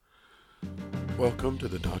Welcome to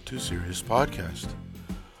the Not Too Serious podcast.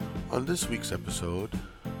 On this week's episode,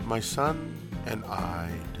 my son and I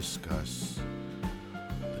discuss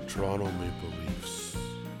the Toronto Maple Leafs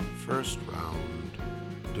first round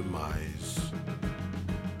demise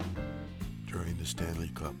during the Stanley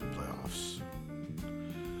Cup playoffs.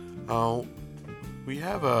 Now, we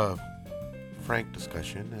have a frank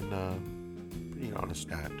discussion and a pretty honest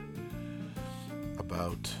chat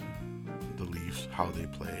about the Leafs, how they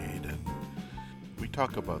played, and we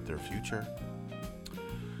talk about their future.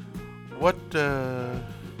 What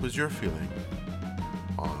was your feeling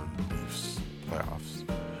on the Leafs playoffs?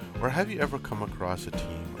 Or have you ever come across a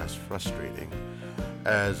team as frustrating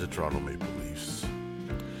as the Toronto Maple Leafs?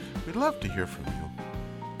 We'd love to hear from you.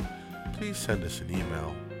 Please send us an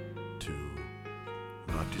email to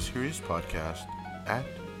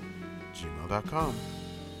nottooseriousPodcast@gmail.com.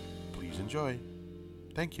 Please enjoy.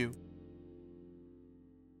 Thank you.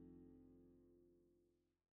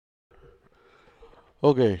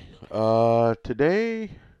 Okay,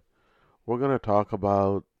 today we're going to talk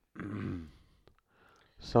about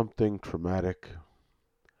something traumatic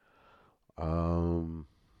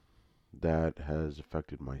that has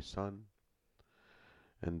affected my son,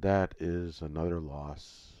 and that is another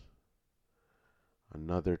loss,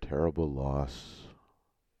 another terrible loss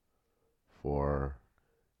for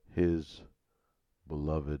his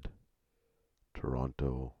beloved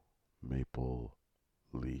Toronto Maple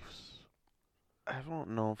Leafs. I don't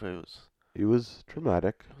know if It was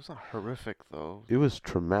traumatic. it was not horrific though. It was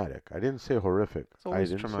traumatic. I didn't say horrific. It's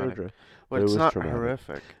always I didn't traumatic. say But it it's was not traumatic.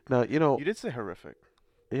 horrific. Now, You did say horrific.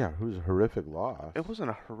 yeah, it was a horrific loss. It wasn't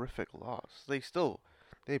a horrific loss.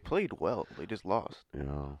 They played well. They just lost.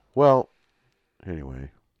 Yeah. Well,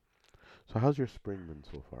 anyway. So how's your spring been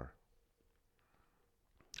so far?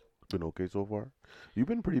 Been okay so far? You've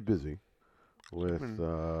been pretty busy with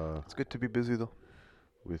It's good to be busy though.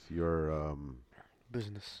 with your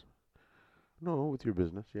Business. with your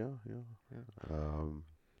business. Yeah. Yeah. Um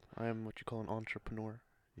I am what you call an entrepreneur.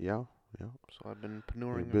 yeah. So I've been Your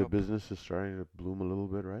peneuring up. business is starting to bloom a little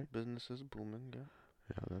bit, right? Business is booming, yeah.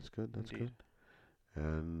 Yeah, that's good. That's Indeed. good.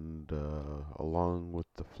 And along with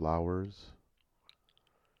the flowers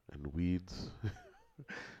and weeds,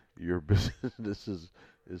 your business is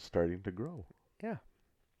starting to grow. Yeah.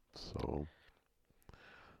 So,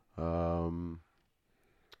 um,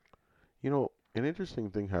 an interesting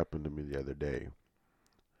thing happened to me the other day.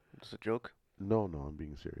 It's a joke? No, I'm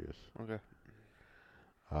being serious. Okay.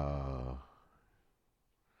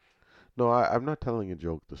 No, I'm not telling a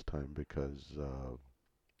joke this time because,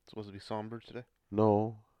 It's supposed to be somber today?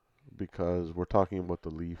 no, because we're talking about the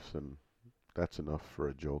Leafs and that's enough for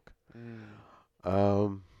a joke.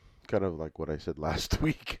 Kind of like what I said last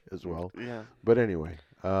week as well. Yeah. But anyway,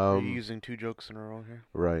 Are you using 2 jokes in a row here?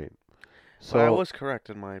 right. So I So was correct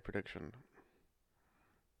in my prediction.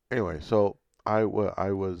 anyway, so I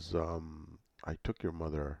took your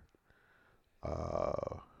mother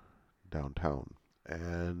downtown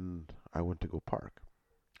and I went to go park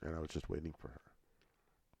and I was just waiting for her.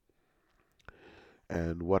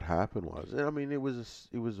 And what happened was, I mean, it was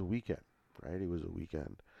a weekend, right? It was a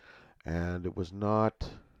weekend, and it was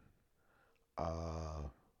not uh,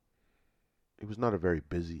 a very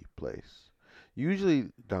busy place. Usually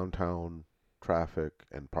downtown traffic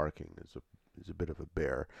and parking is a bit of a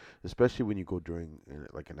bear, especially when you go during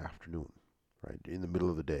like an afternoon, right? In the middle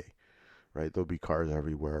of the day, right? There'll be cars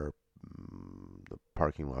everywhere. The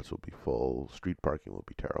parking lots will be full. Street parking will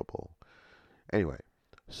be terrible. Anyway,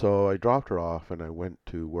 so I dropped her off and I went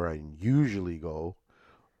to where I usually go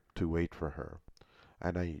to wait for her.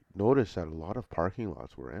 And I noticed that a lot of parking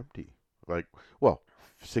lots were empty. Like, well,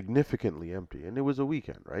 significantly empty. And it was a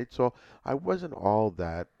weekend, right? So I wasn't all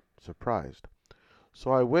that surprised.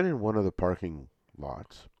 So I went in one of the parking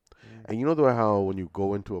lots. And you know how when you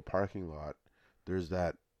go into a parking lot, there's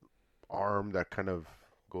that arm that kind of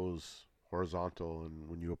goes horizontal, and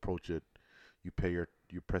when you approach it, you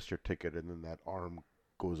press your ticket, and then that arm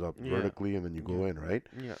goes up vertically, and then you go in, right?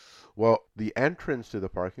 Yeah. Well, the entrance to the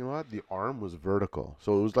parking lot, the arm was vertical,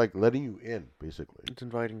 so it was like letting you in, basically. It's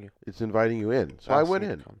inviting you. It's inviting you in. So I went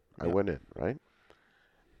in. I Yeah. went in, right?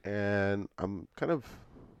 And I'm kind of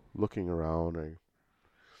looking around, I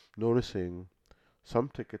noticing some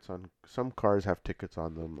cars have tickets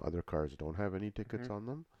on them, other cars don't have any tickets on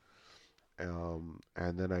them.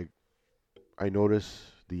 And then I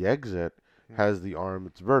notice the exit has the arm,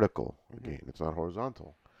 it's vertical again, it's not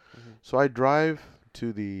horizontal. So I drive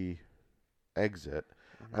to the exit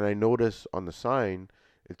and I notice on the sign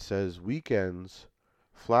it says weekends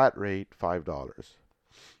flat rate $5.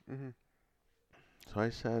 So I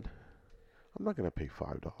said, I'm not going to pay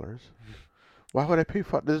 $5. Why would I pay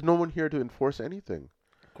There's no one here to enforce anything.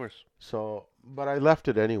 Of course. So, but I left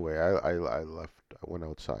it anyway. I left. I went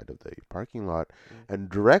outside of the parking lot, Mm. and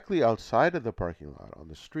directly outside of the parking lot on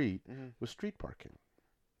the street Mhm. was street parking.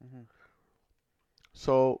 Mhm.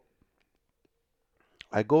 So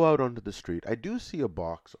I go out onto the street. I do see a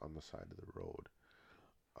box on the side of the road.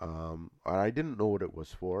 I didn't know what it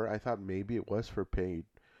was for. I thought maybe it was for paid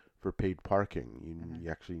parking. Mhm. You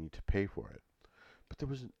actually need to pay for it. But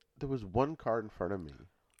there was one car in front of me,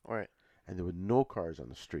 All right. and there were no cars on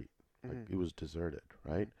the street. Like Mhm. it was deserted,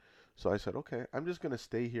 right? So I said, okay, I'm just gonna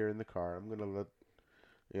stay here in the car. I'm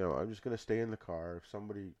just gonna stay in the car. If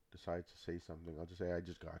somebody decides to say something, I'll just say I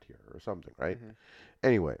just got here or something, right? Mhm.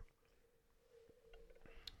 Anyway,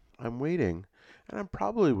 I'm waiting, and I'm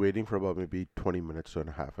probably waiting for about maybe 20 minutes to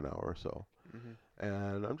a half an hour or so. Mhm.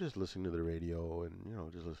 And I'm just listening to the radio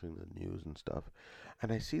and, just listening to the news and stuff.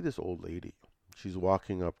 And I see this old lady. She's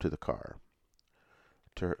walking up to the car.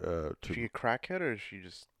 Is she a crackhead or is she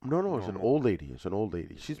just No, it's an normal? old lady. It's an old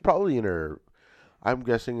lady. She's probably I'm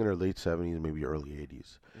guessing in her late 70s, maybe early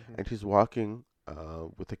 80s. Mhm. And she's walking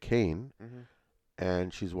with a cane, Mhm.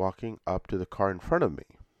 and she's walking up to the car in front of me.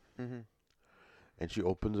 Mhm. And she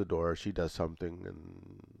opens the door, she does something,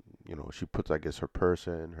 and, she puts, I guess, her purse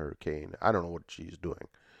in, her cane. I don't know what she's doing.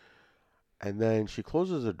 And then she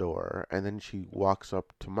closes the door, and then she walks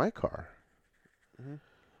up to my car, Mhm.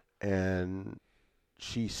 and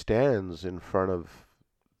she stands in front of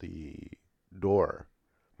the door,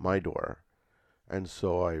 my door. And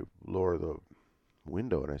so I lower the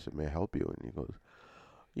window and I said, "May I help you?" And he goes,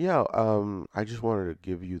 "Yeah, I just wanted to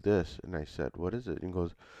give you this." And I said, "What is it?" And he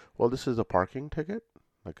goes, "Well, this is a parking ticket.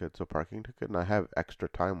 Like it's a parking ticket, and I have extra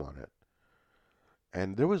time on it."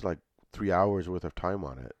 And there was like 3 hours worth of time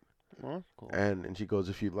on it. Oh, that's cool. And she goes,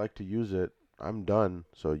 "If you'd like to use it, I'm done,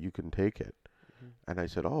 so you can take it." Mhm. And I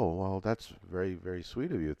said, "Oh, well, that's very, very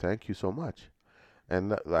sweet of you. Thank you so much."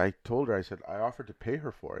 And I told her, I said, I offered to pay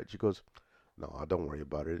her for it. She goes, "No, don't worry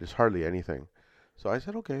about it. It's hardly anything." So I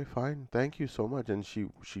said, "Okay, fine. Thank you so much." And she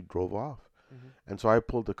drove off. Mhm. And so I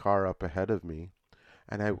pulled the car up ahead of me,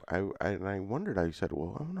 and I wondered. I said,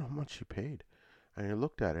 "Well, I wonder how much she paid." And I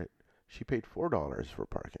looked at it. She paid $4 for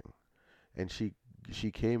parking, and she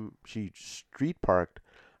street parked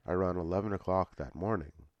around 11 o'clock that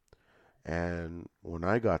morning. And when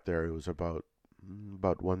I got there, it was about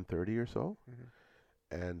 1:30 or so. Mhm.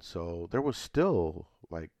 And so there was still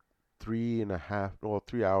like 3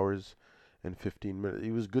 hours and 15 minutes.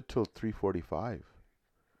 It was good till 3:45.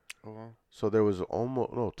 Oh, wow. So there was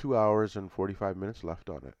almost no 2 hours and 45 minutes left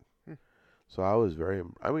on it. Hmm. So I was very.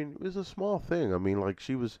 I mean, it was a small thing. I mean, like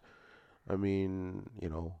she was. I mean,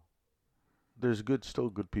 there's still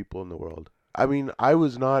good people in the world. I mean, I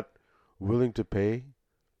was not willing to pay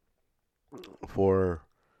for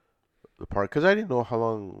the park because I didn't know how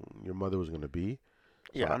long your mother was going to be.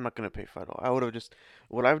 So Yeah, I'm not gonna pay $5. I would have just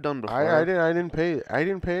what I've done I before.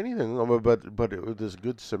 didn't pay anything. But this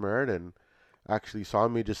good Samaritan actually saw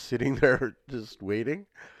me just sitting there just waiting,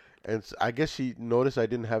 and I guess she noticed I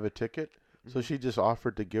didn't have a ticket, so Mhm. she just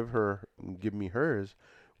offered to give me hers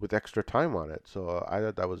with extra time on it. So I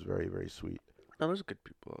thought that was very, very sweet. No, there's good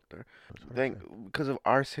people out there. That's what I Think said. because of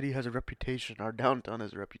our city has a reputation, our downtown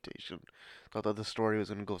has a reputation. Thought that the story was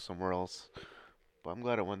gonna go somewhere else, but I'm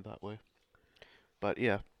glad it went that way. But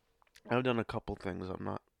yeah, I've done a couple things I'm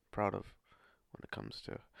not proud of when it comes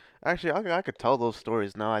to. Actually, I could tell those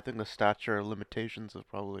stories now. I think the statute of limitations is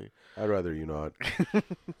probably. I'd rather you not.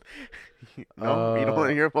 No, you don't want Uh,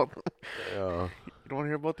 to hear about them? uh, You don't want to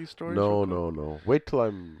hear about these stories real no, quick? no, no. Wait till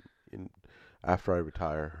I'm in after I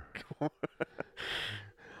retire.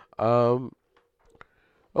 Um,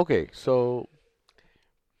 okay, so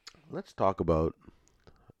let's talk about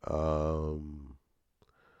um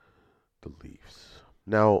the Leafs.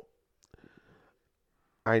 Now,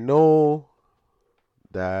 I know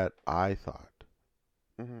that I thought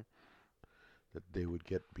Hmm. that they would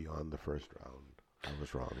get beyond the first round. I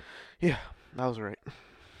was wrong. Yeah, that was right.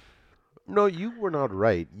 No, you were not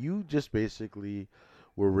right. You just basically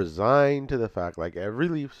were resigned to the fact, like every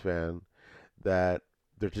Leafs fan, that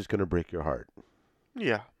they're just going to break your heart.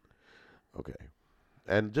 Yeah, Okay.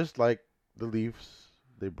 And just like the Leafs,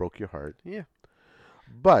 they broke your heart. yeah.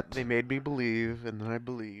 But, They made me believe, and then I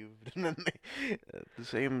believed, and then the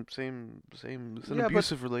same. It's an yeah, but,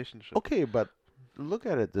 abusive relationship. okay, but look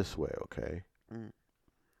at it this way, okay? Mm.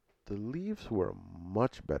 The Leafs were a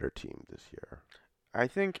much better team this year. I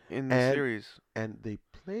think in the And series, and they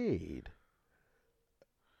played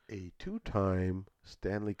a two-time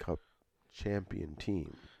Stanley Cup champion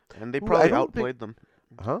team and they who I probably don't think, outplayed them.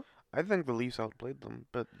 huh? I think the Leafs outplayed them,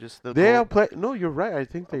 but just the They goal. outplayed. No, you're right. I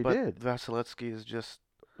think they But did. Vasilevsky is just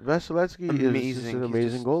Vasilevsky is just amazing. an He's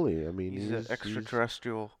amazing just goalie. I mean, he's an he's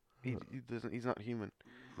extraterrestrial. He doesn't. He's not human.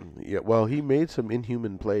 yeah. Well, he made some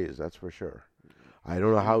inhuman plays. That's for sure. He's I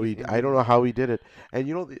don't know inhuman. how he did it. And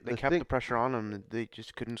you know They the kept thing, the pressure on him. And they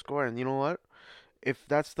just couldn't score. And you know what? If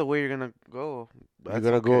that's the way you're gonna go, you're that's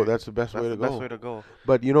gonna go. okay. That's the best way That's to the best go. way to go.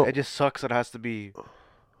 But you It know, just sucks that it has to be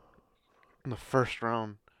in the first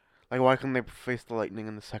round. Like, why couldn't they face the Lightning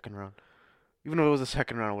in the second round? Even if it was the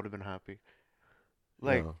second round, I would have been happy.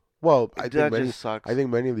 Like, yeah. Well, that just I sucks. think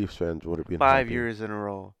many Leafs fans would have been 5 happy. years in a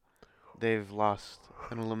row, they've lost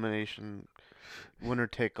an elimination winner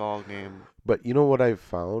take all game. But you know what I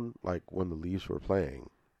found, like when the Leafs were playing,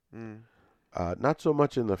 Mm. not so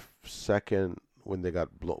much in the second when they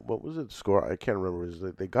got blown. What was it? Score? I can't remember. It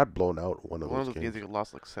was they got blown out one of One of those those games games. they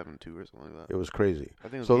lost like 7-2 or something like It that. was crazy. I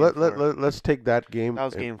think it was So game four. let's take that game. That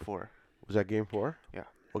was game 4. Was that game 4? Yeah.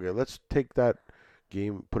 Okay, let's take that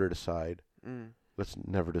game, put it aside. Mm. Let's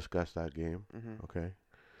never discuss that game. Mhm. Okay.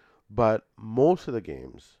 But most of the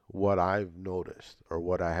games, what I've noticed or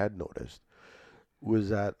what I had noticed was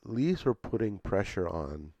that Leafs were putting pressure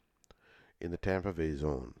on in the Tampa Bay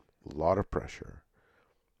zone. A lot of pressure.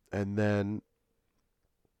 And then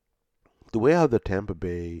the way how the Tampa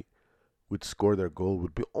Bay would score their goal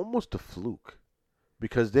would be almost a fluke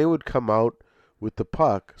because they would come out with the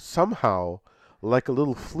puck somehow, like a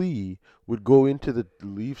little flea, would go into the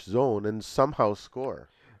Leafs zone and somehow score.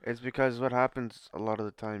 It's because what happens a lot of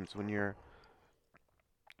the times when you're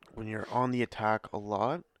on the attack a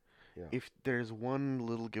lot, Yeah. if there's one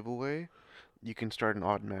little giveaway, you can start an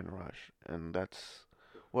odd man rush, and that's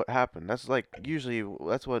what happened. That's like usually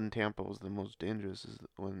that's when Tampa was the most dangerous is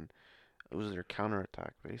when it was their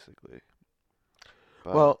counterattack basically.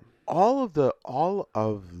 But Well, all of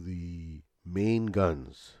the main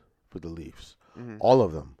guns for the Leafs, mhm. all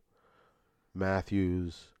of them,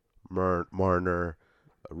 Matthews, Marner,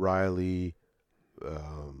 Riley,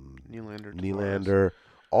 Nylander, Tavares. Nylander,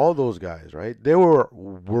 all those guys, right? They were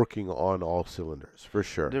working on all cylinders for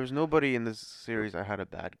sure. There was nobody in this series that had a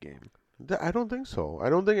bad game. I don't think so. I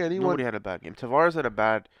don't think anyone. Nobody had a bad game. Tavares had a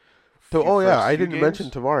bad. Oh yeah, first I few didn't games. mention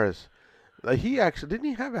Tavares. He actually didn't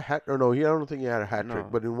he have a hat? Or no, I don't think he had a hat No. trick.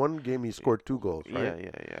 But in one game, he scored 2 goals. Right?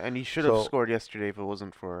 Yeah, and he should have So- scored yesterday if it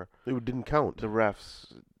wasn't for It didn't count. the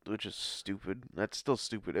refs, which is stupid. That's still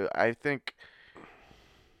stupid. I think.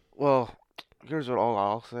 Well, here's what all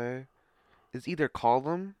I'll say: is either call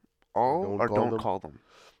them all Don't or call don't them. call them.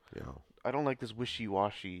 Yeah. I don't like this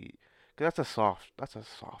wishy-washy. Cause that's a soft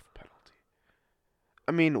penalty.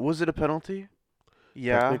 I mean, was it a penalty?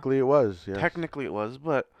 Yeah, Technically, it was. Yes. technically it was,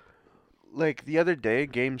 but like the other day,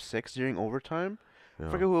 Game 6 during overtime, I Yeah.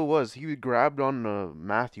 forget who it was. He grabbed on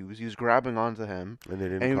Matthews. He was grabbing onto him, And they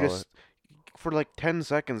didn't and he call just for like 10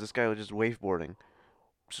 seconds, this guy was just waveboarding,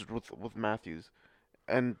 just with Matthews,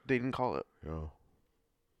 and they didn't call it. it. Yeah.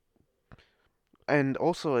 And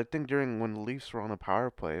also, I think during when the Leafs were on a power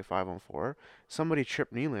play, 5-on-4, somebody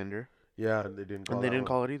tripped Nylander, Yeah, and they didn't call and they that didn't one.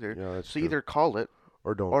 call it either. Yeah, that's So true. either call it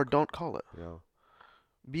or don't. or don't call it. Yeah.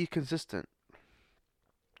 Be consistent.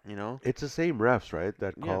 You know, It's the same refs, right?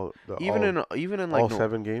 That Yeah. call the even in like all no,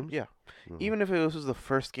 7 games. yeah. Mhm. even if it was the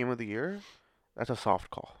first game of the year, that's a soft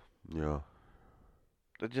call. Yeah.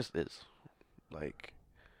 It just is. Like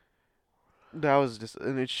that was just,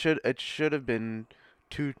 and it should have been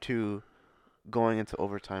 2-2 going into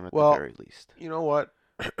overtime at Well- the very least. You know what?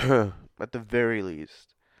 At the very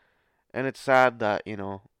least. And it's sad that,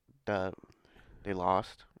 that they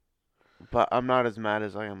lost. But I'm not as mad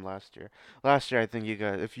as I am last year. Last year, I think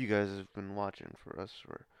if you guys have been watching for us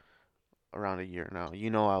for around a year now,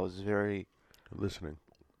 I was very, Listening.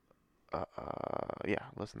 yeah,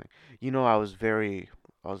 listening. I was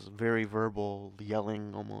very verbal,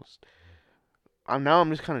 yelling almost. I'm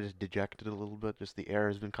just kind of just dejected a little bit. Just the air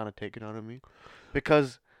has been kind of taken out of me,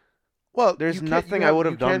 because Well, There's you can't- nothing you I would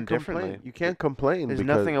have you done can't complain. differently. You can't complain there's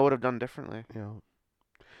because nothing I would have done differently. you know.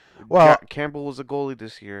 Well- Campbell was a goalie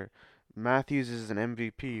this year. Matthews is an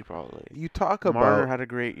MVP probably. You talk Marner about had a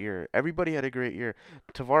great year. Everybody had a great year.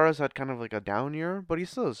 Tavares had kind of like a down year, but he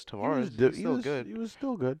still is he Tavares. was, He's still good. He was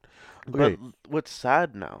still good. But Okay. what's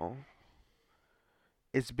sad now,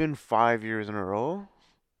 it's been 5 years in a row.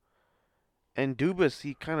 And Dubas,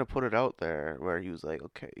 he kind of put it out there where he was like,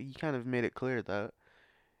 okay, he kind of made it clear that,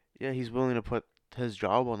 yeah, he's willing to put his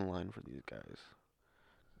job on the line for these guys.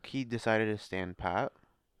 He decided to stand pat.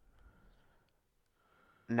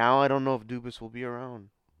 Now I don't know if Dubas will be around.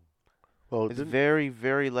 Well, It's very,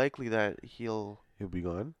 very likely that he'll be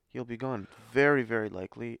gone. be gone. Very, very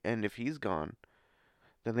likely. And if he's gone,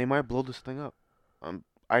 then they might blow this thing up.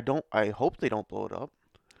 I hope they don't blow it up.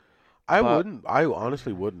 I But wouldn't. I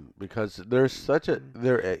honestly wouldn't because there's such a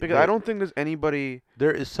because I don't think there's anybody.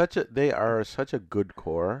 there is such a they are such a good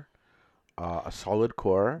core, a solid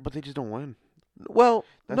core. But they just don't win. Well,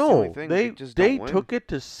 That's the only no, thing. they They just they don't win. took it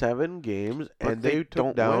to 7 games But and they they took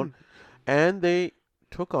don't down win. and they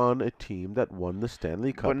took on a team that won the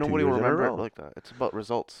Stanley Cup But nobody 2 will years in a remember it row. like that. It's about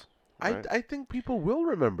results. Right? I think people will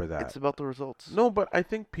remember that. It's about the results. No, but I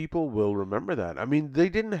think people will remember that. I mean, they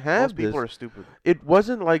didn't have Most people this. are stupid. It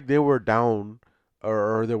wasn't like they were down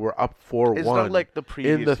or they were up 4-1. It's not like the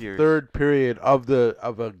previous in the years, third period of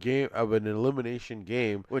a game of an elimination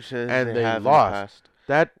game, which is and they have lost. in the past.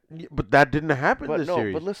 But that didn't happen But this no,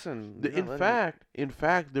 series. but listen. In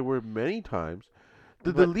fact, there were many times.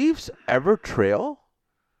 Did But- the Leafs ever trail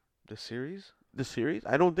the series. the series?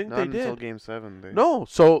 I don't think Not they until did. Game 7. No,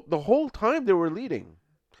 so the whole time they were leading.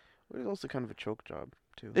 It was also kind of a choke job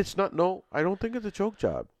too. It's not. No, I don't think it's a choke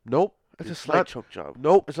job. Nope. It's a it's slight not- choke job.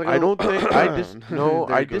 Nope. It's like I a- don't think. I no.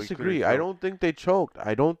 There I you go, you disagree. cleared I it don't think they choked.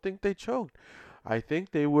 I don't think they choked. I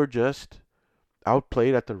think they were just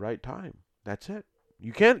outplayed at the right time. That's it.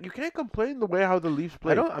 You can't complain the way how the Leafs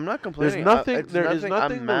played. I'm not complaining. There is nothing I'm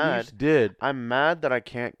the mad. Leafs did. I'm mad that I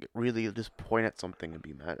can't really just point at something and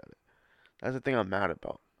be mad at it. That's the thing I'm mad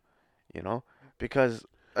about. You know, because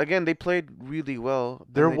again they played really well.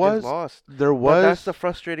 There and they was- just lost. There But that's was the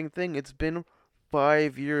frustrating thing. It's been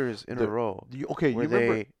 5 years in a row okay. You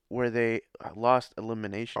remember? where they lost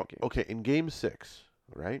elimination games. Okay, in Game 6,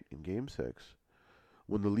 right? In Game 6,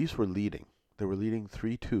 when the Leafs were leading, they were leading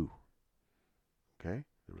 3-2. Okay,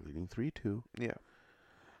 they were leading 3-2, Yeah.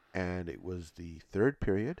 and it was the third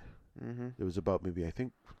period. Mhm. There was about maybe I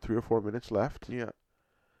think 3 or 4 minutes left, Yeah.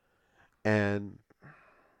 and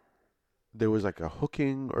there was like a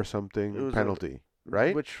hooking or It something was penalty,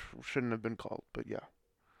 right? Which shouldn't have been called, but yeah.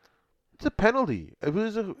 It's a penalty. It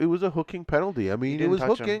was a hooking penalty. I He mean, it didn't was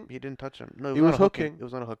touch hooking. him. He didn't touch him. No, He was was not a hooking. hooking. It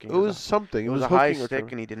was not a hooking. It was something. it It was was a high hooking or stick,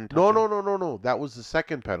 something. and he didn't touch No, him. no. That was the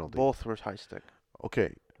second penalty. Both were high stick.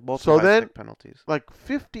 Okay. Both So were high then- stick penalties. Like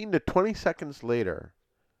 15 to 20 seconds later,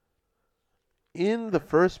 in the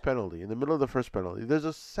first penalty, in the middle of the first penalty, there's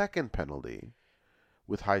a second penalty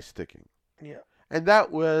with high sticking. Yeah. And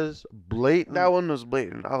that was blatant. That one was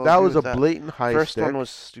blatant. That was a blatant high First stick. one was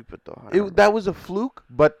stupid though. I don't That was a fluke,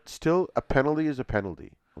 but still, a penalty is a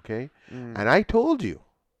penalty. Okay? know. Mm. And I told you,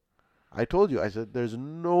 I said, there's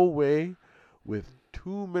no way with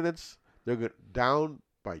 2 minutes, they're down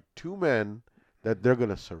by 2 men, that they're going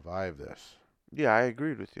to survive this. Yeah, I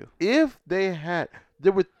agreed with you. If they had,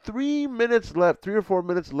 there were 3 minutes left, 3 or 4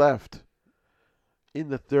 minutes left in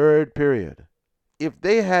the third period. If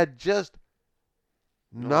they had just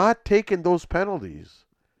not taken those penalties,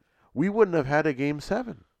 we wouldn't have had a Game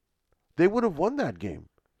 7. They would have won that game.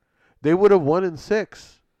 They would have won in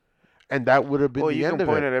 6. And that would have been Well, the you end can of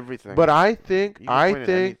point it. at everything. But I think You can point at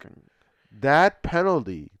anything. that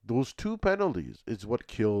penalty, those 2 penalties, is what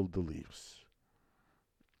killed the Leafs.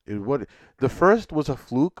 The first was a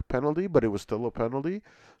fluke penalty, but it was still a penalty.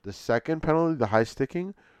 The second penalty, the high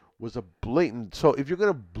sticking, was a blatant. So if you're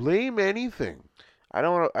gonna blame anything,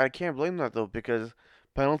 I can't blame that though because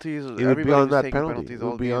penalties. it would be Everybody on was that taking penalty. penalties It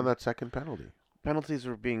all would be on game. that second penalty. Penalties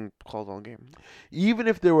were being called all game. Even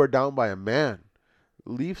if they were down by a man,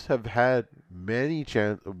 Leafs have had many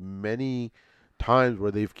times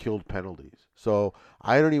where they've killed penalties. So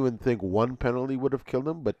I don't even think 1 penalty would have killed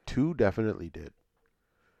them, but 2 definitely did.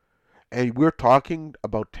 And we're talking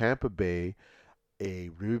about Tampa Bay, a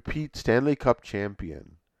repeat Stanley Cup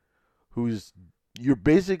champion, you're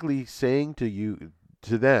basically saying to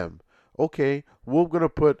them, okay, we're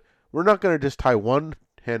not gonna just tie one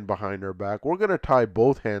hand behind our back. We're gonna tie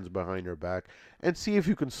both hands behind our back and see if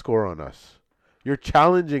you can score on us. You're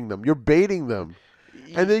challenging them. You're baiting them.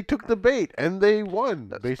 And they took the bait, and they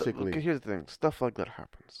won, basically. Here's the thing: stuff like that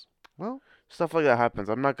happens. Well, Stuff like that happens.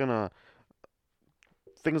 I'm not gonna.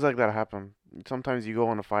 Things like that happen. Sometimes you go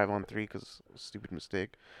on a 5-on-3 because stupid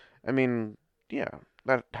mistake. I mean, yeah,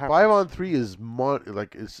 that happens.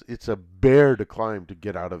 5-on-3 is it's a bear to climb to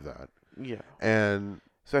get out of that. Yeah, And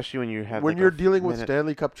especially when you have when like you're a dealing with minute.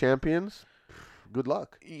 Stanley Cup champions, good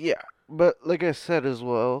luck. Yeah, but like I said as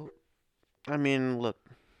well, I mean, look,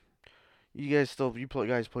 guys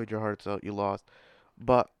played your hearts out. You lost,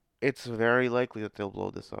 but it's very likely that they'll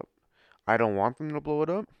blow this up. I don't want them to blow it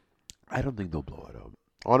up. I don't think they'll blow it up.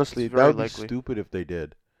 Honestly, It's that very would be likely. stupid if they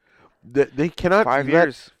did. They cannot 5 let-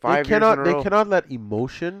 years. 5 years in a They row. cannot let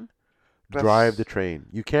emotion That's- drive the train.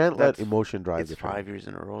 You can't let that's- emotion drive It's the train. 5 years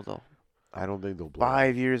in a row though. I don't think they'll blow it up.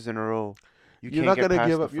 5 years in a row. You're can't not get gonna past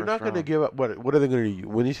give the up. You're first not gonna round. give up. What are they gonna do?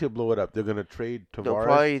 When you say blow it up, they're gonna trade They'll Tavares.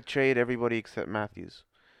 probably trade everybody except Matthews.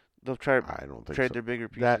 They'll try I don't think trade so. their bigger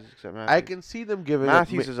pieces. That Except I Matthews. can see them giving up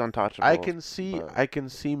Matthews is untouchable. I can see but- I can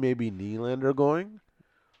see maybe Nylander going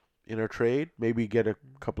in a trade, maybe get a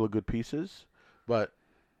couple of good pieces, but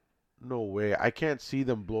no way. I can't see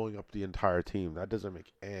them blowing up the entire team. That doesn't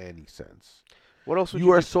make any sense. What else would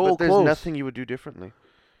You are do? so But there's close. nothing you would do differently.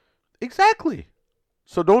 Exactly.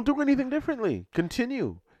 So don't do anything differently.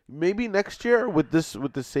 Continue. Maybe next year with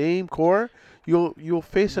the same core, you'll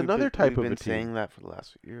face another type of We've a been team. saying that for the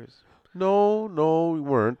last few years. No, we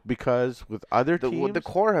weren't, because with other The teams,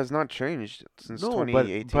 core has not changed since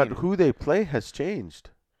 2018. but who they play has changed.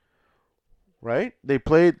 Right? They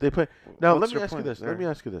play. Now What's let me your ask you point this. there? Let me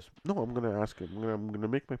ask you this. No, I'm going to ask you. I'm going to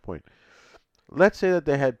make my point. Let's say that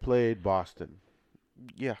they had played Boston.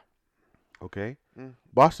 Yeah. Okay? Mm.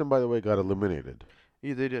 Boston, by the way, got eliminated.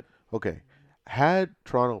 Yeah, they did. Okay. Had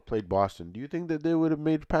Toronto played Boston, do you think that they would have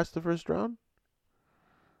made past the first round?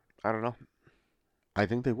 I don't know. I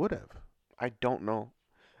think they would have. I don't know.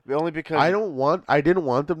 Only because I didn't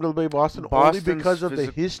want them to play Boston Boston's only because of the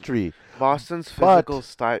physi- history. Boston's But- physical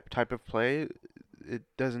type of play, it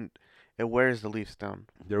wears the Leafs down.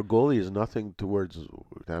 Their goalie is nothing towards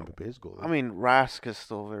Tampa Bay's goalie. I mean, Rask is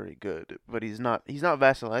still very good, but he's not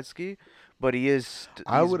Vasilevsky, but he's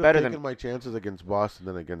I would have better taken than. my chances against Boston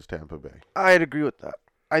than against Tampa Bay. I'd agree with that.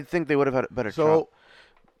 I think they would have had a better shot. So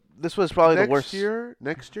This was probably the next worst.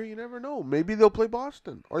 next year, you never know. Maybe they'll play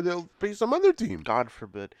Boston, or they'll play some other team. God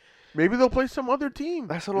forbid. Maybe they'll play some other team.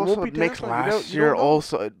 That's It what won't also be makes Tampa. You last don't year know.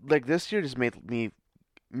 also like this year just make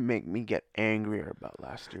me get angrier about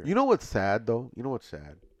last year. You know what's sad though? You know what's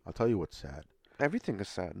sad? I'll tell you what's sad. Everything is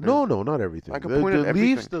sad. No, not everything. I can the point at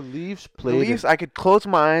Leafs, everything. the Leafs The played. Leafs, I could close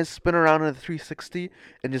my eyes, spin around in a 360,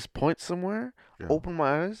 and just point somewhere. Yeah. Open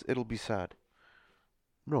my eyes, it'll be sad.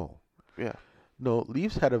 No, Yeah. no.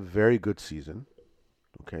 Leafs had a very good season.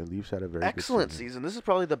 Okay, Leafs had a very Excellent good season. season. This is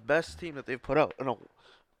probably the best team that they've put out in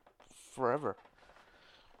forever.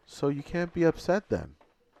 So you can't be upset then.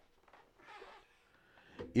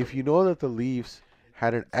 If you know that the Leafs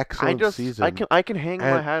had an excellent season, I can hang my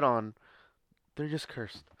and- hat on. They're just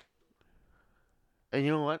cursed. And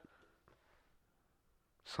you know what?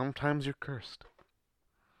 Sometimes you're cursed.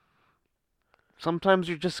 Sometimes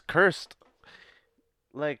you're just cursed.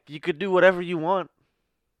 Like, you could do whatever you want.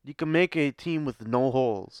 You can make a team with no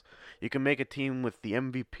holes. You can make a team with the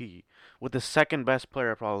MVP, with the second best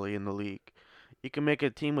player probably in the league. You can make a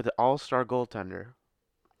team with an all-star goaltender.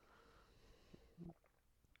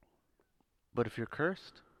 But if you're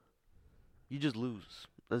cursed, you just lose.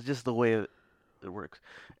 That's just the way it works.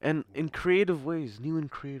 And in creative ways, new and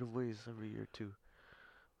creative ways every year too.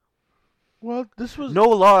 well, this was No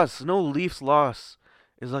loss, no Leafs loss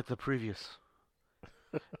is like the previous.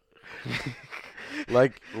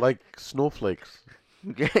 like snowflakes.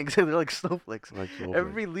 Yeah, exactly, like snowflakes. Like snowflakes.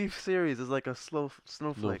 Every Leaf series is like a snowflake.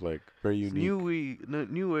 snowflake, very It's unique.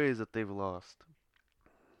 new ways that they've lost.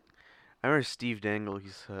 I remember Steve Dangle. He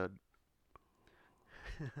said,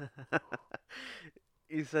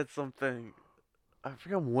 he said something. I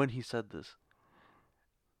forget when he said this.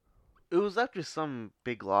 It was after some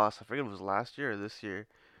big loss. I forget if it was last year or this year.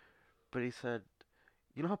 But he said,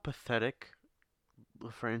 "You know how pathetic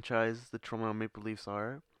the franchise, the Toronto Maple Leafs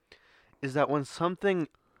are, is that when something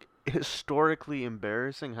historically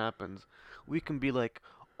embarrassing happens, we can be like,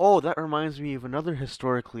 oh, that reminds me of another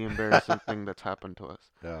historically embarrassing thing that's happened to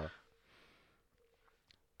us." Yeah.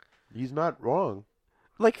 He's not wrong.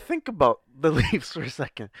 Like, think about the Leafs for a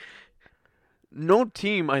second. No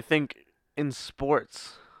team, I think, in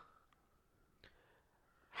sports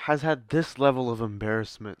has had this level of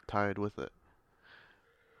embarrassment tied with it.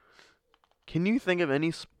 Can you think of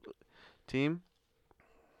any team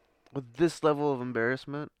with this level of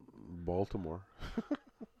embarrassment? Baltimore.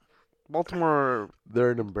 Baltimore.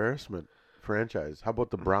 They're an embarrassment franchise. How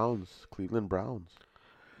about the Browns, Cleveland Browns?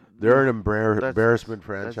 They're an embarrassment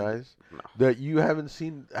franchise no. that you haven't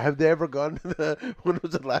seen. Have they ever gone to the? When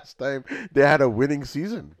was the last time they had a winning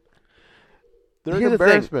season? They're Here's an the thing.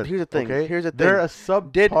 embarrassment. Here's the thing. Okay? Here's the thing. They're a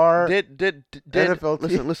subpar. Did NFL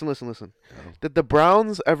team. listen. Yeah. Did the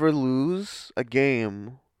Browns ever lose a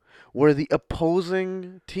game where the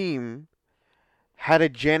opposing team had a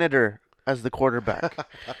janitor as the quarterback?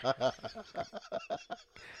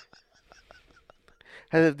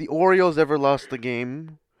 Have the Orioles ever lost the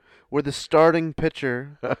game where the starting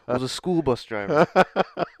pitcher was a school bus driver?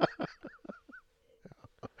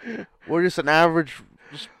 Or just an average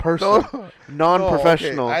person,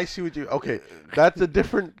 non-professional? Okay, I see what you. Okay, that's a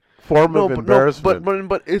different form of but embarrassment.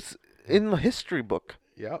 but it's in the history book.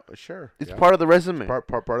 Yeah, sure. It's yeah. part of the resume. part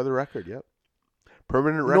of the record. Yep.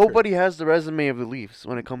 Permanent record. Nobody has the resume of the Leafs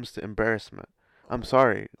when it comes to embarrassment. I'm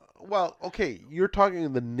sorry. Well, okay, you're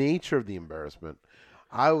talking the nature of the embarrassment.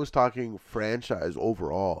 I was talking franchise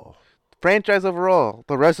overall. Franchise overall,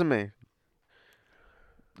 the resume.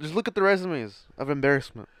 Just look at the resumes of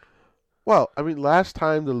embarrassment. Well, I mean, last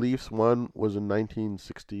time the Leafs won was in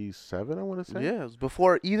 1967, I want to say. Yeah, it was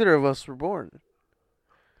before either of us were born.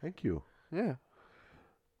 Thank you. Yeah.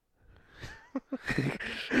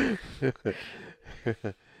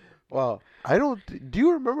 Well, I don't. Do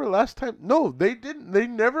you remember last time? No, they didn't. They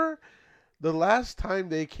never. The last time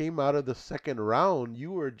they came out of the second round,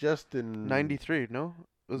 you were just in 93, no?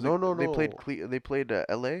 Was No, it, no, they no. played they played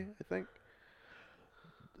LA, I think.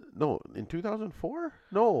 No, in 2004.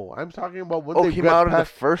 No, I'm talking about when Oh, they came got out in the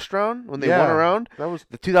past. first round when they Yeah, won a round? That was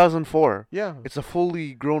The 2004. yeah. It's a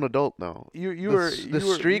fully grown adult now. You The were s- you the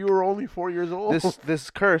were streak- you were only 4 years old. This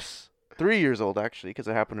curse, 3 years old actually, because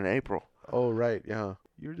it happened in April. Oh right, yeah.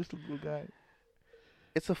 You were just a little guy.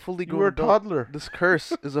 It's a fully You grown were a adult. toddler. This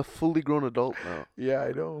curse is a fully grown adult now. Yeah,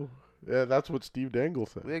 I know. Yeah, that's what Steve Dangle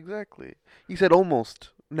said. Exactly. He said almost.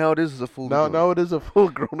 Now it is a fully Now, grown. now it is a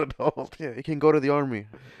full-grown adult. Yeah, he can go to the army.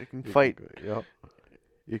 He can fight. Yeah.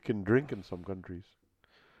 You can drink in some countries.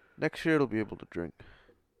 Next year it'll be able to drink.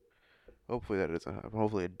 Hopefully that doesn't happen.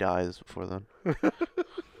 Hopefully it dies before then.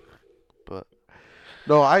 But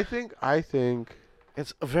No, I think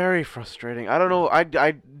it's very frustrating. I don't know.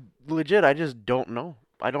 I legit. I just don't know.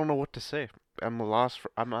 I don't know what to say. I'm lost.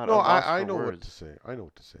 I'm at a no, loss I for know what words. to say. I know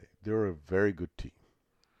what to say. They're a very good team.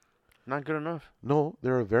 Not good enough. No,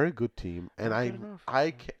 they're a very good team, and Not good enough.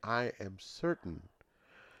 I am certain,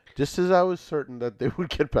 just as I was certain that they would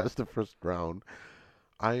get past the first round,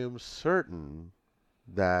 I am certain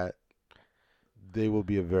that they will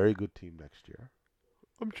be a very good team next year.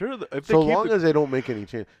 I'm sure that if So long as they don't make any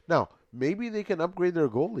change. Now, maybe they can upgrade their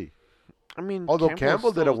goalie. I mean, Although Campbell's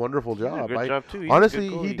Campbell did a still- wonderful he did job. a good job too. He's a honestly,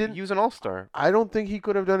 good he goalie. didn't- He was an all-star. I don't think he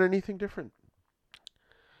could have done anything different.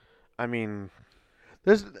 I mean,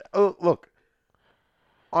 There's look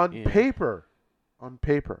on Yeah. paper,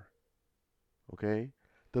 okay,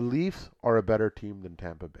 the Leafs are a better team than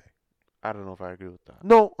Tampa Bay. I don't know if I agree with that.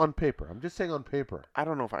 No, on paper. I'm just saying on paper. I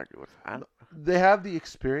don't know if I agree with that. They have the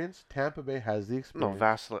experience. Tampa Bay has the No,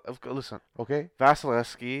 experience. Listen, Okay,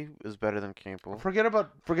 Vasilevsky is better than Campbell. forget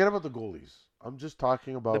about the goalies. I'm just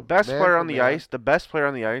talking about The best man player for on the man. ice. The best player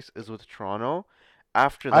on the ice is with Toronto.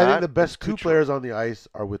 After that, I think the best is two Kucherov. players on the ice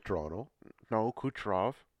are with Toronto. No,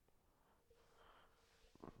 Kucherov.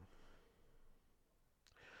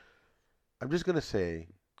 I'm just gonna say.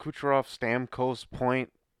 Kucherov, Stamkos,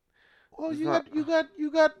 Point. Well, It's you not-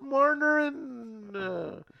 got Marner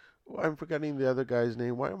and I'm forgetting the other guy's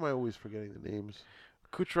name. Why am I always forgetting the names?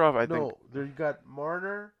 Kucherov, I think. No, there you got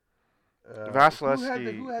Marner.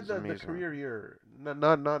 Vasilevsky Who had is the amazing. career year?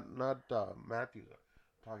 Not Matthews.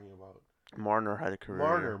 I'm talking about Marner had a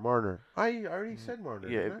career. Marner. I already said Marner.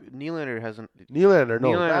 Yeah, didn't I? Nylander hasn't. Nylander. No,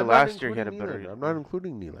 Nylander I'm not last year he had a including better Nylander. year. I'm not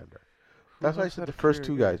including Nylander. Who That's why I else said had the a first career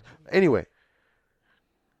two year? guys. Anyway,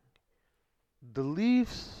 the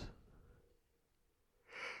Leafs,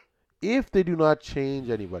 if they do not change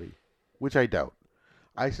anybody, which I doubt,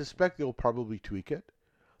 I suspect they'll probably tweak it.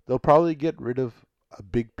 They'll probably get rid of a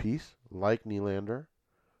big piece like Nylander.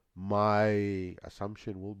 My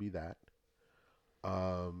assumption will be that.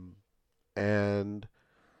 And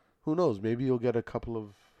who knows? Maybe you'll get a couple of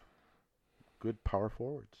good power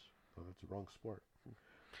forwards. Oh, that's the wrong sport.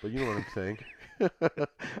 But you know what I'm saying.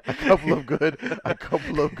 a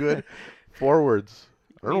couple of good forwards.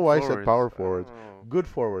 I don't know why I said power forwards. Good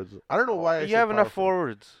forwards. I don't know why I said You have power enough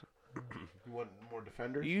forwards. forwards. You want more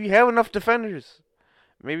defenders? You have enough defenders.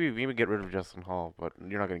 Maybe get rid of Justin Hall, but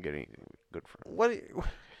you're not gonna get anything good for him. What?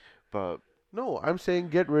 But No, I'm saying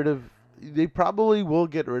get rid of. They probably will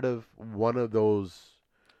get rid of one of those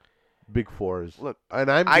big fours. look,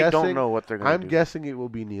 And I'm I guessing. don't know what they're gonna I'm do. guessing it will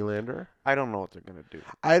be Nylander. I don't know what they're gonna do.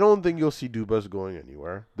 I don't think you'll see Dubas going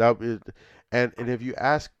anywhere. And if you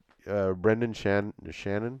ask Brendan Shanahan,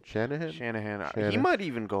 Shanahan, he Shannon. might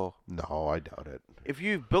even go. no, I doubt it. If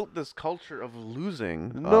you've built this culture of losing,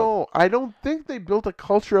 No, I don't think they built a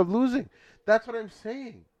culture of losing. That's what I'm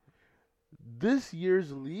saying. This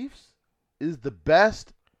year's Leafs is the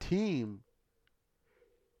best team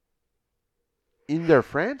in their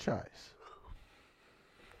franchise.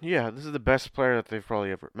 yeah, this is the best player that they've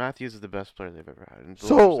probably ever. Matthews is the best player they've ever had. And So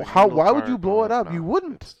Phillips, how? Handel, Why would you Clark, blow it no, up? You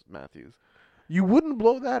wouldn't. it's Matthews. You wouldn't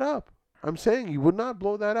blow that up. I'm saying you would not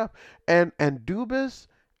blow that up. And Dubas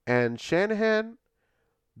and Shanahan,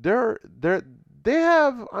 they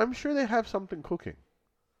have. I'm sure they have something cooking.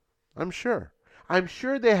 I'm sure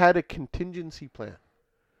they had a contingency plan.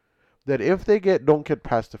 That if they don't get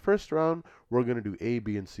past the first round, we're going to do A,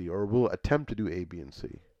 B, and C, or we'll attempt to do A, B, and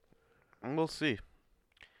C. We'll see.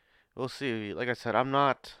 We'll see. Like I said, I'm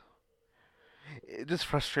not. It's just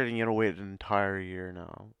frustrating. You have to wait an entire year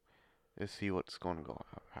now to see what's going to go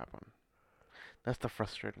happen. That's the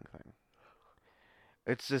frustrating thing.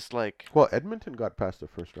 It's just like Well, Edmonton got past the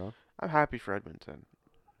first round. I'm happy for Edmonton.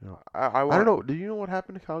 Yeah. I I don't want. know. Do you know what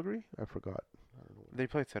happened to Calgary? I forgot. I don't know. They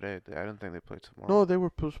play today. I don't think they play tomorrow. No, they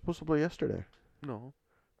were supposed to play yesterday. No,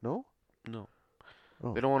 No? no.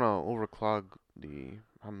 Oh. They don't want to overclog the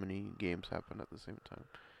how many games happen at the same time.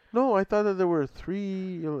 No, I thought that there were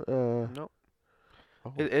three. No,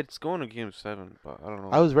 Oh. it's going to game 7, but I don't know.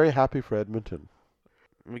 I was very happy for Edmonton.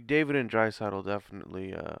 McDavid and Draisaitl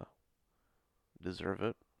definitely deserve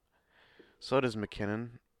it. So does McKinnon.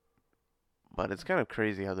 But it's kind of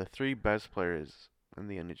crazy how the 3 best players in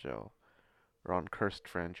the NHL are on cursed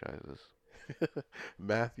franchises.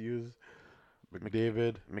 Matthews,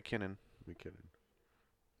 McDavid, McKinnon. McKinnon.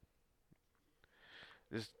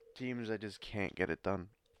 Just teams that just can't get it done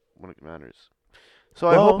when it matters. So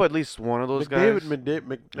I hope Well, at least one of those guys.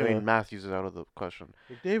 I mean, Matthews is out of the question.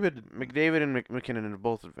 McDavid. McDavid and McKinnon are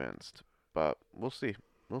both advanced, but we'll see.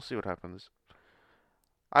 We'll see what happens.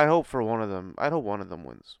 I hope for one of them. I hope one of them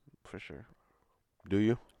wins for sure. Do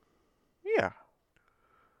you? Yeah.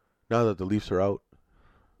 Now that the Leafs are out.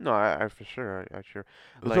 No, I for sure. I sure.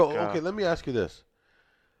 Like, So okay, let me ask you this.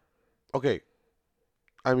 Okay,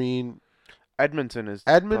 I mean Edmonton is.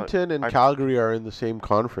 Edmonton and I'd- Calgary are in the same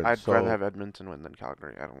conference. I'd so rather have Edmonton win than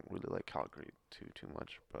Calgary. I don't really like Calgary too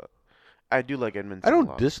much, but I do like Edmonton. I a don't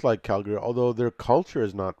lot. dislike Calgary, although their culture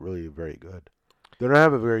is not really very good. They don't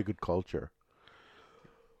have a very good culture.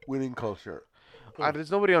 Winning culture.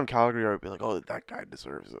 There's nobody on Calgary where I'd be like, oh, that guy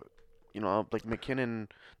deserves it. You know, like McKinnon,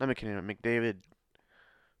 not McKinnon, McDavid.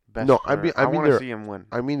 Best No, player. I mean want to they're- see him win.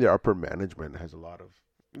 I mean, their upper management has a lot of.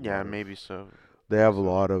 Yeah, lot of- maybe so. They have a So-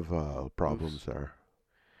 lot of problems there.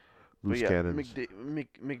 But Loose yeah, cannons.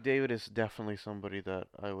 McDavid is definitely somebody that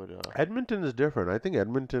I would. Edmonton is different. I think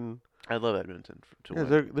Edmonton. I love Edmonton to Yeah,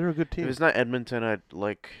 win. they're a good If team. it's not Edmonton, I'd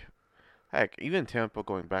like. Heck, even Tampa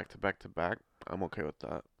going back to back to back, I'm okay with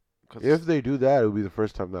that. Cause If they do that, it would be the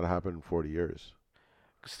first time that happened in 40 years.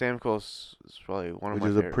 Stamkos is probably one of Which my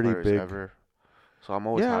is a favorite pretty players big- ever. So I'm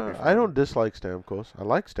always happy Yeah, for I him. don't dislike Stamkos. I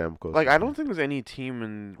like Stamkos. Like, I don't think there's any team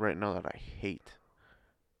in right now that I hate.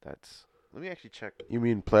 That's. Let me actually check. You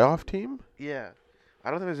mean playoff team? Yeah. I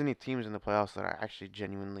don't think there's any teams in the playoffs that I actually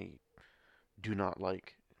genuinely do not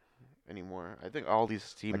like anymore. I think all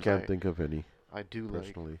these I teams can't think of any I do like.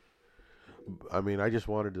 personally. I mean, I just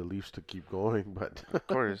wanted the Leafs to keep going, but Of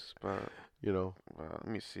course, but you know, let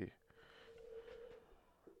me see.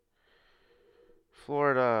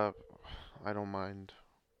 Florida, I don't mind.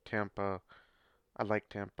 Tampa, I like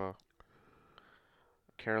Tampa.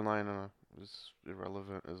 Carolina is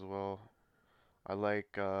irrelevant as well. I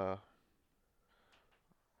like what's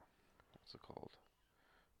it called?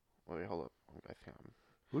 Wait, hold up. I think I'm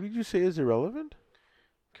who did you say is irrelevant?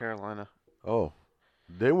 Carolina. Oh,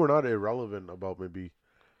 they were not irrelevant about maybe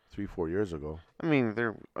 3-4 years ago. I mean,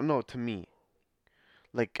 they're no to me.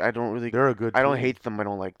 Like I don't really. They're a good. I don't team. hate them. I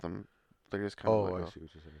don't like them. They're just kind Oh, of I like. see what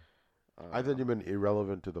you're saying. I thought you meant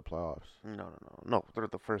irrelevant to the playoffs. No. They're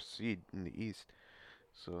the first seed in the East.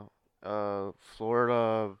 So,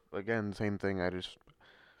 Florida again, same thing. I don't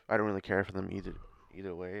really care for them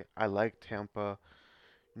either way. I like Tampa.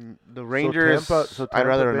 The Rangers. so I'd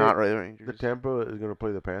rather Bay- not the Rangers. The Tampa is going to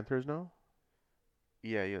play the Panthers now.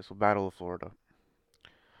 Yeah. So Battle of Florida.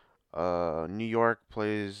 New York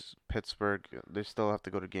plays Pittsburgh. They still have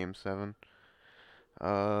to go to Game 7.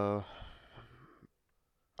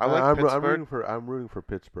 I like I'm Pittsburgh. I'm rooting for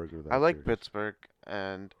Pittsburgh. in that I like series. Pittsburgh,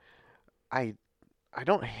 and I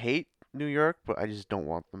don't hate New York, but I just don't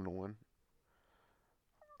want them to win.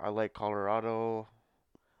 I like Colorado.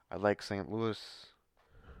 I like St. Louis.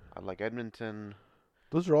 I like Edmonton.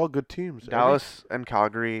 Those are all good teams. Dallas and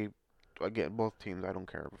Calgary, again, both teams I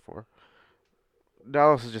don't care for.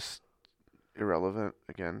 Dallas is just irrelevant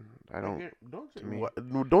again. I don't. Don't say, to me.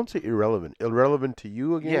 no, don't say irrelevant. Irrelevant to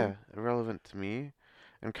you again? Yeah, irrelevant to me.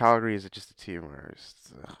 And Calgary is just a team where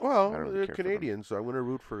it's, Well, I don't they're care for them. Canadians, so I'm going to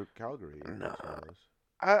root for Calgary. No.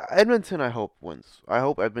 Edmonton, I hope wins. I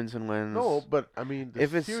hope Edmonton wins. No, but I mean, the If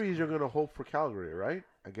it's- series you're going to hope for Calgary, right?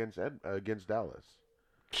 Against Dallas.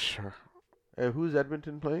 Sure. Who's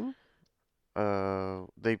Edmonton playing?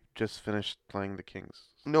 They just finished playing the Kings.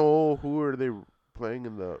 No, who are they playing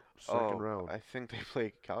in the second round? I think they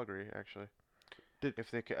play Calgary actually. Did-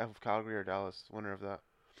 If they have Calgary or Dallas, winner of that.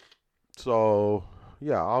 So,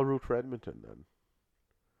 yeah, I'll root for Edmonton then.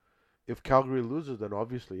 If Calgary loses, then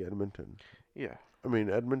obviously Edmonton. Yeah. I mean,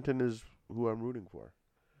 Edmonton is who I'm rooting for.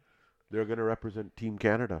 They're going to represent Team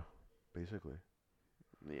Canada. basically.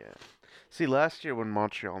 Yeah. See, last year when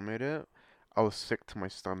Montreal made it, I was sick to my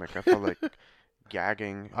stomach. I felt like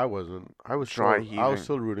gagging, I wasn't. I was dry still. I was heaving.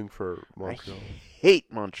 still rooting for I Montreal.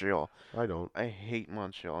 hate Montreal. I don't. I hate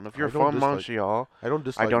Montreal. And if I you're don't from dislike. Montreal, I don't I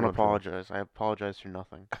dislike don't Montreal. apologize. I apologize for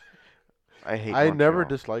nothing. I hate I never Montreal.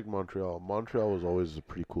 disliked Montreal. Montreal was always a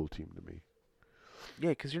pretty cool team to me.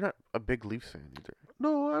 Yeah, 'cause you're not a big Leafs fan either.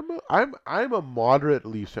 No, I'm a moderate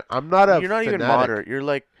Leafs fan. I'm not a You're not even fanatic. moderate. You're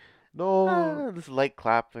like, No, this light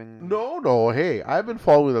clapping. no. Hey, I've been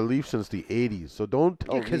following the Leafs since the '80s, so don't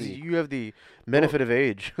Yeah, tell 'cause me. you have the Don't. benefit of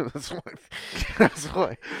age. That's why. That's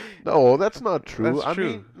why. No, that's not true. That's I true.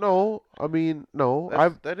 mean, no. I mean, no.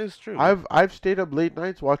 That is true. I've stayed up late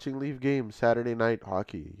nights watching Leaf games, Saturday night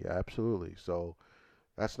hockey. Yeah, absolutely. So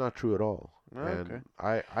that's not true at all. Oh, And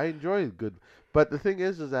okay. I enjoy good, but the thing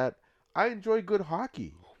is that I enjoy good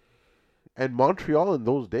hockey. And Montreal in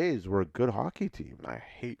those days were a good hockey team. I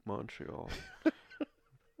hate Montreal.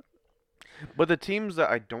 But the teams that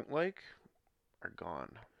I don't like are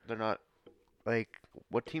gone. They're not like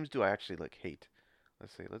what teams do I actually like hate?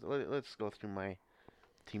 Let's see. Let's go through my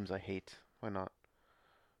teams I hate. Why not?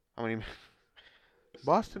 How many?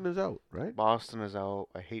 Boston is out, right? Boston is out.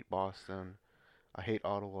 I hate Boston. I hate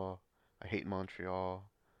Ottawa. I hate Montreal.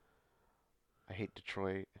 I hate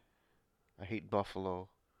Detroit. I hate Buffalo.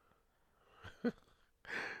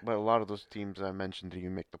 But a lot of those teams I mentioned didn't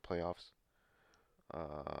even make the playoffs.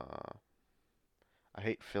 Uh, I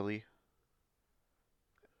hate Philly.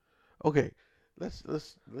 Okay, let's No,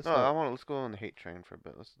 not. let's go on the hate train for a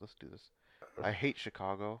bit. Let's do this. I hate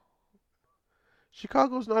Chicago.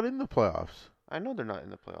 Chicago's not in the playoffs. I know they're not in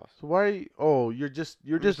the playoffs. So why? Oh, you're I'm just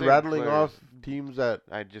saying rattling players. off teams that.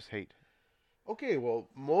 I just hate. Okay, well,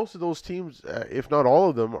 most of those teams, if not all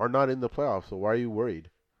of them, are not in the playoffs. So why are you worried?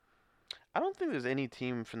 I don't think there's any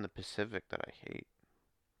team from the Pacific that I hate.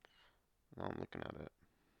 Now I'm looking at it.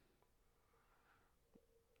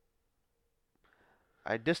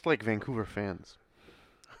 I dislike Vancouver fans.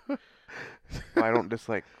 I don't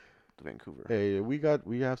dislike Vancouver. Hey, we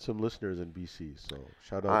have some listeners in BC, so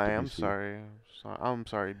shout out I to am BC. sorry. I'm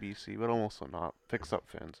sorry, BC, but I'm also not. Fix up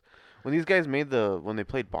fans. When these guys when they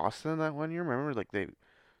played Boston that one year, remember, like they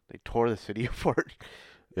tore the city apart.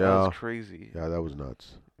 That Yeah, was crazy. yeah, that was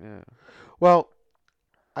nuts. Yeah. Well,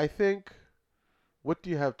 I think. What do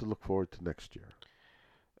you have to look forward to next year?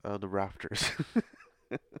 The Raptors.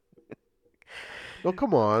 No,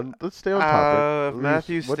 come on. Let's stay on topic. If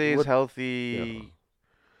Matthews stays healthy. Yeah.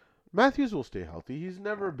 Matthews will stay healthy. He's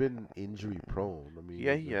never been injury prone. I mean,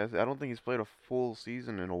 Yeah, he has. I don't think he's played a full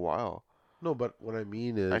season in a while. no, but what I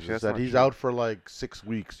mean Actually, is that's that not he's true. out for like 6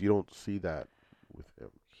 weeks. You don't see that with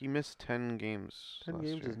him. He missed 10 games 10 last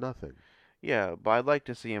games year. is nothing. Yeah, but I'd like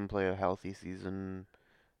to see him play a healthy season,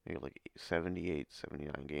 maybe like 78,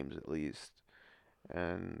 79 games at least.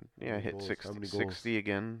 And How yeah, many hit goals? 60, How many goals? 60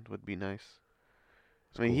 again would be nice.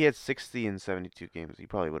 That's I mean, cool. he had 60 in 72 games. He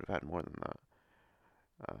probably would have had more than that.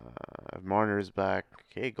 If Marner is back,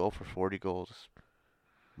 okay, go for 40 goals.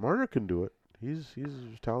 Marner can do it. He's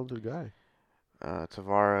a talented guy.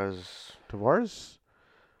 Tavares, Tavares,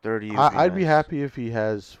 30 would be I'd be nice. happy if he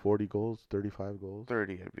has 40 goals, 35 goals.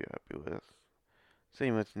 30 I'd be happy with.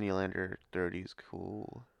 Same with Nylander, 30 is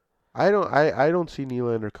cool. I don't see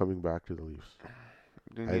Nylander coming back to the Leafs.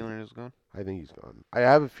 Do I- Nylander's gone? I think he's gone. I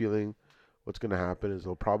have a feeling what's going to happen is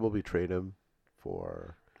they'll probably trade him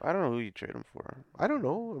for. I don't know who you trade him for. I don't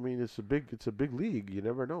know. I mean, it's a big league. You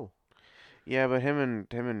never know. Yeah, but him and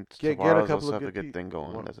Get a Tavares couple also of have a good good thing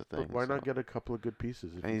going. Why, That's the thing. but why not so- get a couple of good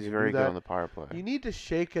pieces? If And you he's can very do good that, on the power play. you need to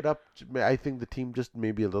shake it up. I think the team just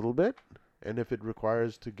maybe a little bit, and if it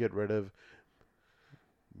requires to get rid of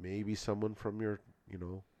maybe someone from your,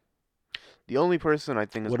 The only person I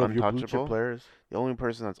think is one of your blue chip untouchable. players. The only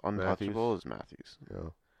person that's Matthews. untouchable is Matthews. Yeah.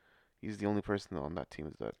 He's the only person on that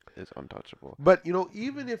team that is untouchable. But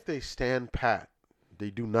even if they stand pat, they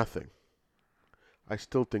do nothing. I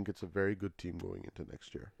still think it's a very good team going into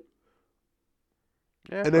next year.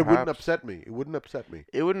 Yeah, And it wouldn't perhaps. upset me. It wouldn't upset me.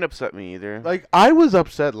 It wouldn't upset me either. Like, I was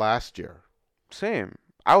upset last year. Same.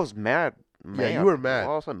 I was mad. Yeah, you were mad.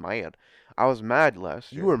 Well, I was mad. I was mad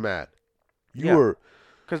last year. You were mad. You Yeah. were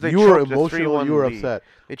because they you were choked a emotional. 3-1 You were lead. upset.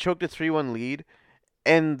 They choked a 3-1 lead,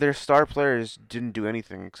 and their star players didn't do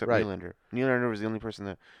anything except Right. Nylander. Nylander was the only person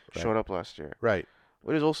that Right. showed up last year. Right.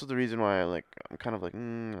 Which is also the reason why I'm kind of like, I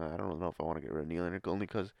don't know if I want to get rid of Nylander, only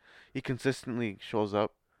because he consistently shows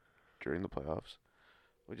up during the playoffs,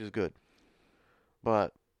 which is good.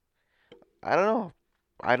 But I don't know.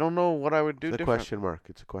 I don't know what I would do It's a different. question mark.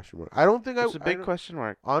 It's a question mark. I don't think It's a I big don't- question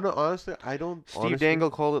mark. Honestly, I don't. Steve honestly,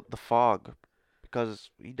 Dangle called it the fog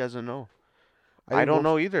because he doesn't know. I don't most,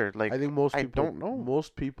 know either. Like I think most I people don't know.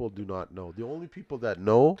 most people do not know. The only people that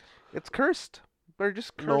know, It's cursed. They're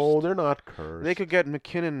just cursed. no, they're not cursed. They could get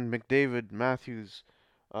McKinnon, McDavid, Matthews,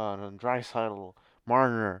 Draisaitl,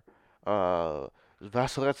 Marner,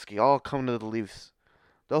 Vasilevsky all come to the Leafs.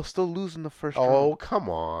 They'll still lose in the first Oh, round. come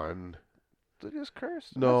on. They're just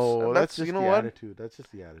cursed. No, that's just you know the what? attitude. That's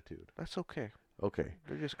just the attitude. That's okay. Okay.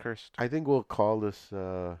 They're just cursed. I think we'll call this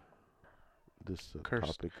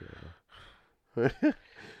Cursed. topic.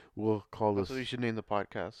 We'll call That's this. what we should name the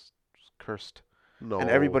podcast. Just cursed. No. And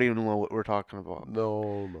everybody will know what we're talking about.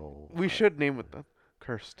 No. We should name it that.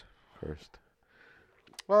 Cursed. Cursed.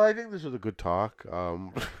 Well, I think this was a good talk.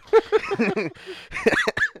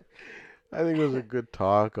 I think it was a good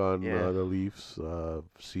talk on Yeah. the Leafs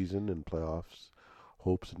season and playoffs,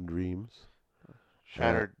 hopes and dreams.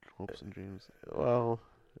 Shattered hopes and dreams. Well,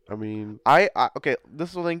 I mean, I okay.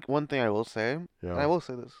 This is one thing I will say. yeah. And I will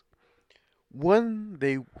say this: when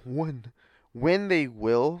they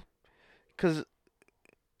will, because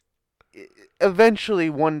eventually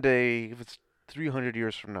one day, if it's 300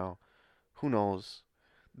 years from now, who knows,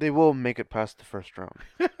 they will make it past the first round.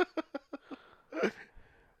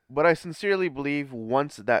 But I sincerely believe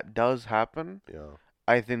once that does happen, Yeah.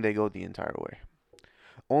 I think they go the entire way.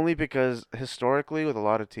 Only because historically, with a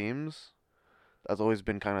lot of teams, that's always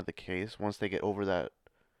been kind of the case. Once they get over that,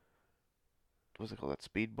 what's it called? That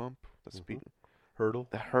speed bump, Hurdle.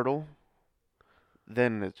 that hurdle,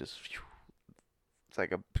 then it just, it's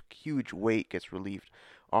like a huge weight gets relieved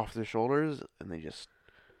off their shoulders, and they just.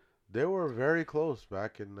 They were very close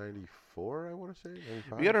back in '94, I want to say.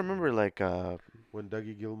 95. You gotta remember, like when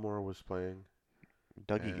Dougie Gilmore was playing.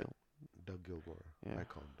 Dougie and- Gill, Doug Gilmore. Yeah. I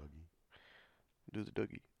call him Dougie. do the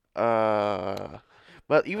Dougie.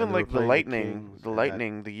 But even And they were like the playing the Lightning, Kings, and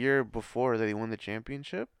that- the year before they won the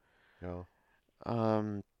championship. Yeah.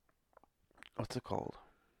 What's it called?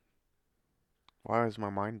 Why is my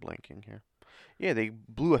mind blanking here? Yeah, they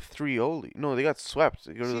blew a 3-0 lead. No, they got swept.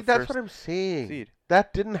 They go to See, the that's first what I'm saying. seed.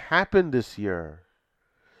 That didn't happen this year.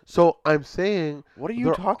 So I'm saying What are you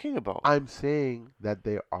They're- talking about? I'm saying that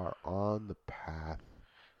they are on the path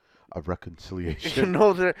of reconciliation.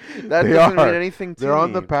 No, that They doesn't are. mean anything to me. They're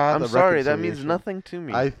on the path I'm of sorry, that means reconciliation. nothing to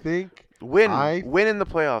me. I think Win I- in the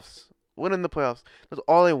playoffs. Win in the playoffs. That's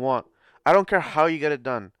all I want. I don't care how you get it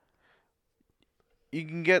done. You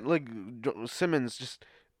can get like Simmons just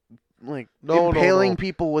like impaling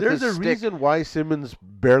people with there's his a stick. reason why Simmons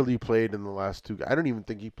barely played in the last two. I don't even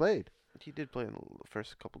think he played. He did play in the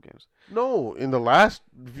first couple games. No, in the last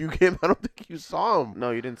few games, I don't think you saw him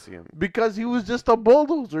No, you didn't see him. because he was just a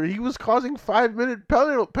bulldozer. He was causing 5-minute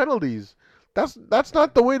penalties. That's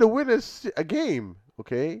not the way to win a game,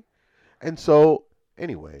 okay? And so,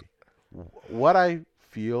 anyway, what I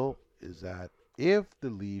feel is that if the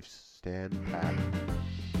Leafs stand pat,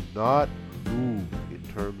 do not move in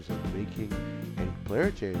terms of making any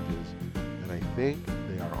player changes, then I think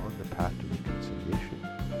they are on the path to reconciliation.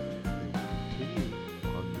 They will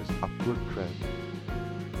continue on this upward trend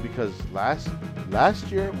because last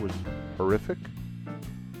year was horrific.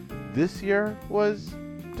 This year was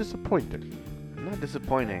disappointing. Not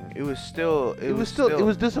disappointing. It was still. It was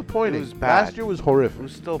disappointing. it was bad. Last year was It horrific.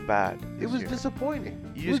 was still bad. It this was year. disappointing.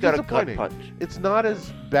 You It just was got a gut disappointing. punch. It's not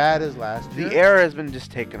as bad as last year. The air has been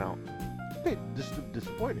just taken out.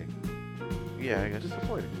 Disappointing. Yeah, I guess.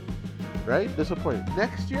 Disappointing. Right? Disappointing.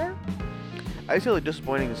 Next year? I feel like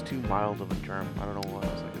disappointing is too mild of a term. I don't know what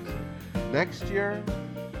else I can say. Next year?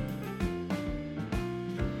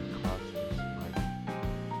 Cosmos might.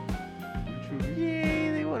 Yay!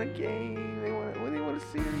 They won a game. They won a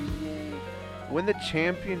series. Yay! Win the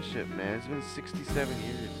championship, man. It's been 67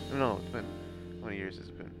 years. No, it's been. How many years has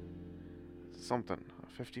it been? Something.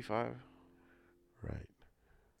 55. Right.